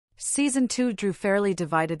Season 2 drew fairly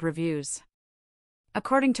divided reviews.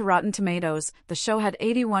 According to Rotten Tomatoes, the show had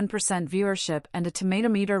 81% viewership and a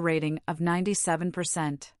tomatometer rating of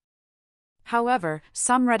 97%. However,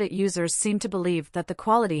 some Reddit users seem to believe that the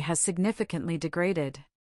quality has significantly degraded.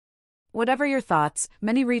 Whatever your thoughts,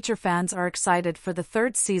 many Reacher fans are excited for the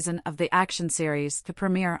third season of the action series to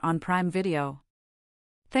premiere on Prime Video.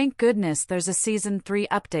 Thank goodness there's a Season 3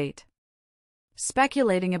 update.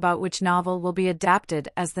 Speculating about which novel will be adapted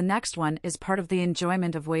as the next one is part of the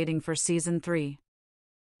enjoyment of waiting for Season 3.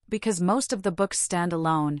 Because most of the books stand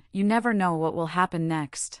alone, you never know what will happen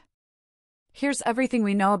next. Here's everything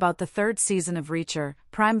we know about the third season of Reacher.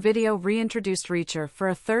 Prime Video reintroduced Reacher for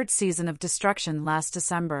a third season of Destruction last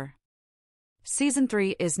December. Season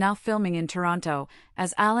 3 is now filming in Toronto,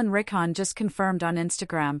 as Alan Rickon just confirmed on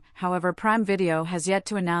Instagram. However, Prime Video has yet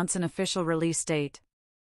to announce an official release date.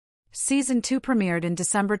 Season 2 premiered in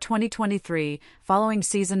December 2023, following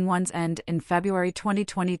Season 1's end in February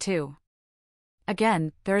 2022.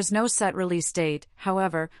 Again, there is no set release date.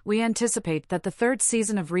 However, we anticipate that the third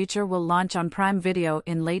season of Reacher will launch on Prime Video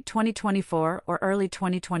in late 2024 or early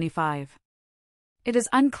 2025. It is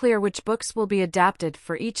unclear which books will be adapted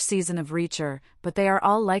for each season of Reacher, but they are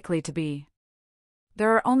all likely to be.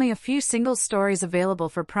 There are only a few single stories available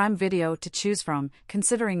for Prime Video to choose from,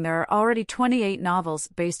 considering there are already 28 novels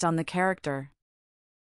based on the character.